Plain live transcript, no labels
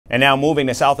And now moving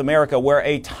to South America, where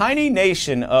a tiny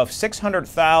nation of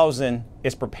 600,000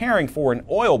 is preparing for an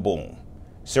oil boom.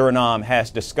 Suriname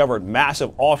has discovered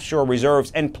massive offshore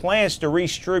reserves and plans to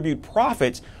redistribute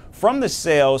profits from the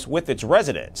sales with its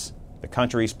residents. The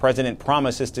country's president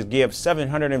promises to give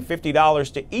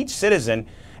 $750 to each citizen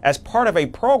as part of a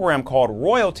program called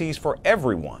Royalties for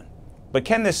Everyone. But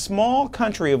can this small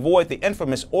country avoid the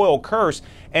infamous oil curse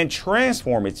and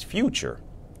transform its future?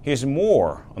 Here's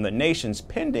more on the nation's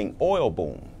pending oil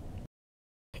boom.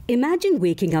 Imagine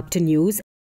waking up to news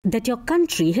that your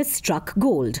country has struck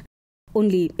gold.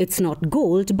 Only it's not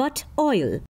gold, but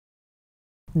oil.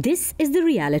 This is the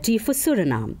reality for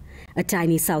Suriname, a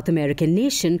tiny South American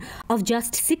nation of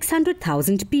just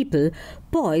 600,000 people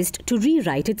poised to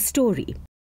rewrite its story.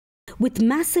 With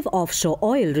massive offshore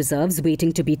oil reserves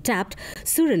waiting to be tapped,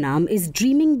 Suriname is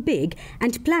dreaming big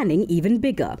and planning even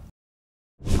bigger.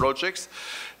 Projects.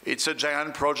 It's a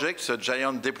giant project, a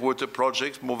giant deepwater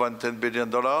project, more than $10 billion,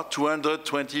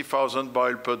 220,000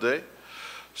 barrels per day.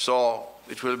 So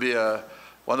it will be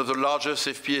one of the largest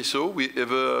FPSO we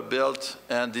ever built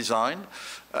and designed.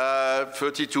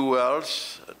 32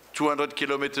 wells, 200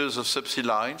 kilometers of subsea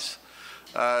lines.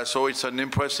 So it's an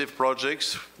impressive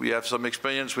project. We have some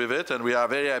experience with it, and we are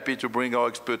very happy to bring our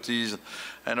expertise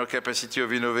and our capacity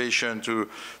of innovation to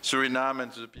Suriname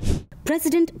and to the people.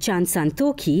 President Chan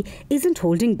Santokhi isn't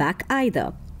holding back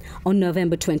either. On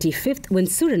November 25th, when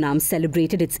Suriname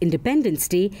celebrated its Independence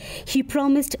Day, he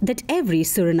promised that every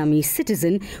Surinamese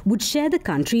citizen would share the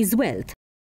country's wealth.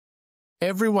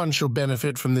 Everyone shall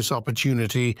benefit from this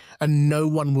opportunity, and no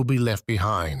one will be left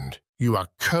behind. You are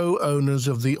co-owners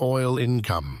of the oil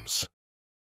incomes.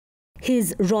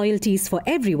 His Royalties for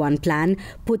Everyone plan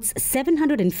puts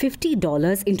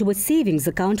 $750 into a savings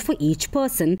account for each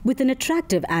person with an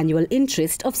attractive annual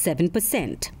interest of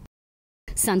 7%.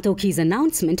 Santokhi's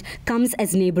announcement comes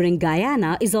as neighboring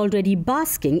Guyana is already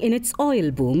basking in its oil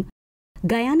boom.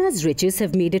 Guyana's riches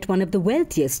have made it one of the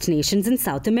wealthiest nations in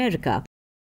South America.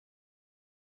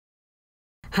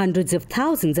 Hundreds of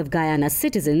thousands of Guyana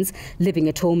citizens living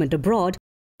at home and abroad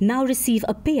now receive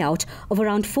a payout of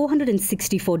around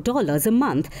 $464 a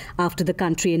month after the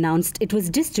country announced it was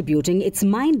distributing its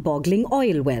mind-boggling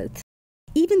oil wealth.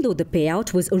 Even though the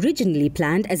payout was originally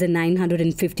planned as a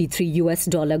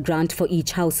 $953 grant for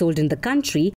each household in the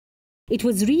country, it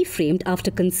was reframed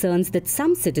after concerns that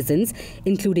some citizens,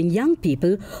 including young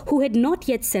people who had not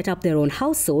yet set up their own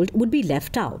household, would be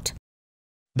left out.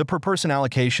 The per-person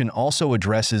allocation also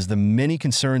addresses the many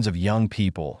concerns of young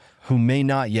people who may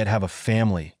not yet have a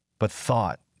family, but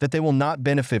thought that they will not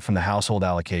benefit from the household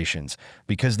allocations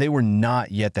because they were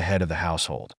not yet the head of the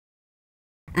household.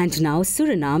 And now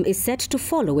Suriname is set to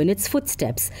follow in its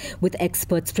footsteps, with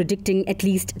experts predicting at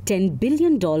least $10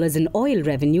 billion in oil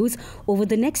revenues over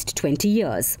the next 20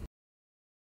 years.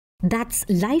 That's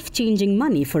life-changing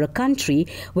money for a country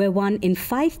where 1 in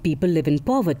 5 people live in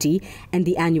poverty and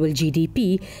the annual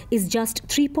GDP is just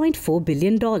 $3.4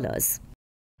 billion.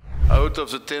 Out of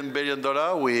the $10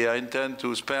 billion, we intend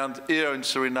to spend here in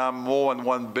Suriname more than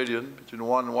 $1 billion, between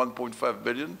 $1 and $1.5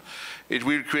 billion. It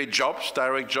will create jobs,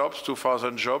 direct jobs,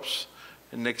 2,000 jobs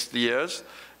in next years,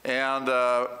 and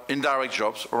indirect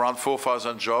jobs, around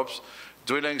 4,000 jobs,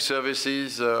 drilling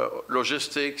services,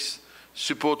 logistics,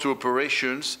 support to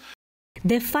operations.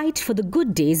 Their fight for the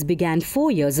good days began 4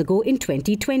 years ago in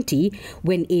 2020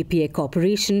 when APA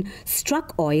Corporation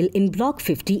struck oil in Block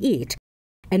 58,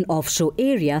 an offshore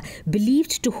area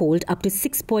believed to hold up to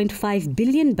 6.5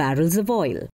 billion barrels of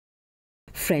oil.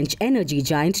 French energy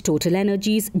giant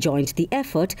TotalEnergies joined the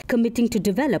effort, committing to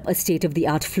develop a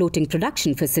state-of-the-art floating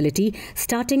production facility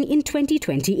starting in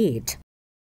 2028.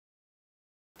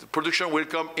 The production will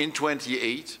come in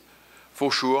 28. For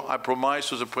sure, I promise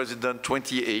to the President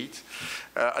 28.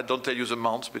 I don't tell you the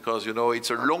months because, you know, it's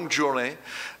a long journey.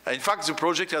 In fact, the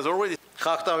project has already...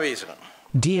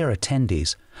 Dear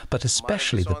attendees, but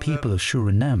especially the people of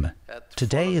Suriname,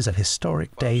 today is a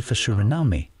historic day for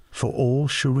Suriname, for all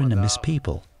Surinamese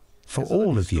people. For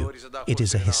all of you, it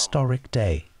is a historic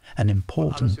day, an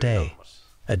important day,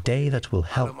 a day that will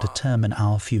help determine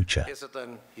our future.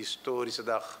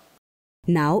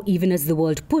 Now, even as the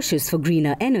world pushes for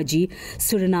greener energy,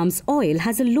 Suriname's oil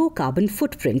has a low-carbon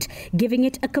footprint, giving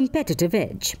it a competitive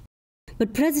edge.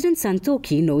 But President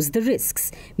Santokhi knows the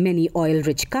risks. Many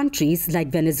oil-rich countries like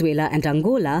Venezuela and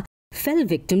Angola fell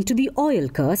victim to the oil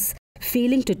curse,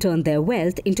 failing to turn their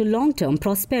wealth into long-term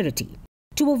prosperity.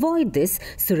 To avoid this,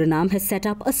 Suriname has set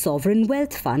up a sovereign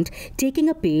wealth fund, taking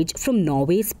a page from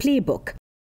Norway's playbook.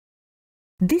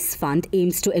 This fund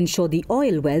aims to ensure the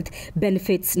oil wealth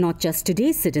benefits not just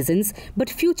today's citizens, but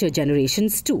future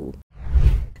generations too.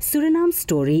 Suriname's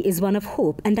story is one of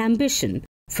hope and ambition.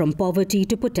 From poverty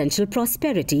to potential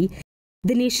prosperity,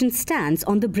 the nation stands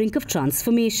on the brink of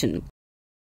transformation.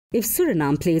 If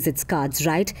Suriname plays its cards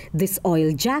right, this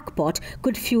oil jackpot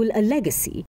could fuel a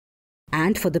legacy.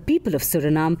 And for the people of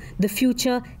Suriname, the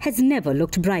future has never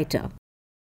looked brighter.